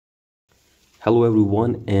Hello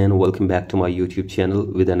everyone and welcome back to my YouTube channel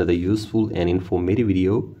with another useful and informative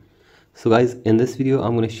video. So guys, in this video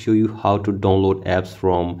I'm going to show you how to download apps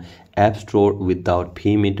from App Store without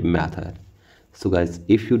payment method. So guys,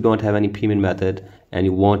 if you don't have any payment method and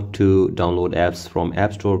you want to download apps from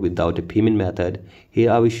App Store without a payment method,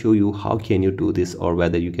 here I will show you how can you do this or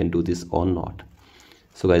whether you can do this or not.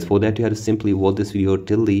 So guys, for that you have to simply watch this video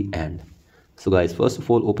till the end. So guys, first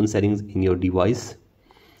of all, open settings in your device,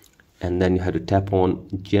 and then you have to tap on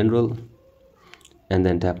general and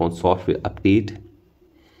then tap on software update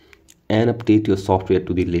and update your software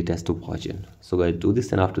to the latest version. So guys, do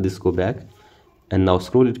this, and after this go back and now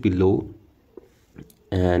scroll it below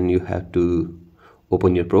and you have to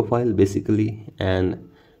open your profile basically, and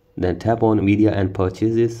then tap on media and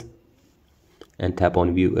purchases and tap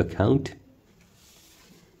on view account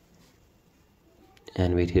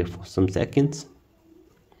and wait here for some seconds.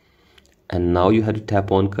 And now you have to tap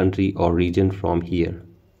on country or region from here.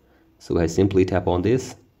 So guys, simply tap on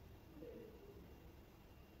this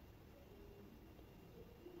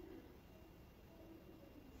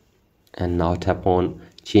and now tap on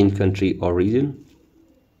change country or region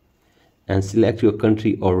and select your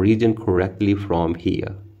country or region correctly from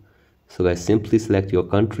here. So guys, simply select your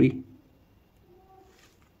country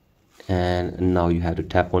and now you have to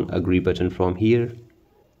tap on agree button from here.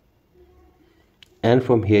 And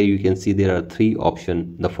from here you can see there are three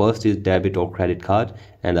options. The first is debit or credit card,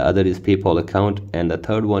 and the other is PayPal account, and the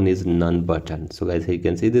third one is none button. So guys, here you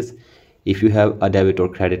can see this. If you have a debit or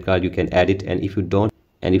credit card, you can add it, and if you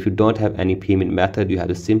don't have any payment method, you have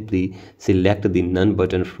to simply select the none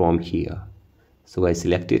button from here. So guys,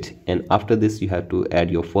 select it, and after this you have to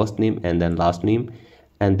add your first name and then last name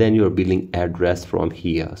and then your billing address from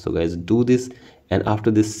here. So guys, do this, and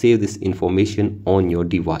after this save this information on your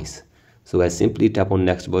device. So guys, simply tap on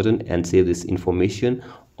next button and save this information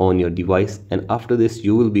on your device, and after this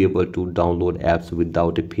you will be able to download apps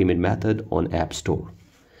without a payment method on App Store.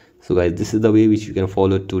 So guys, this is the way which you can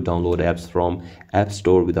follow to download apps from App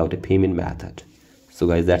Store without a payment method. So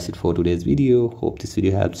guys, that's it for today's video. Hope this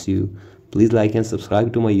video helps you. Please like and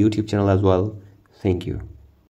subscribe to my YouTube channel as well. Thank you.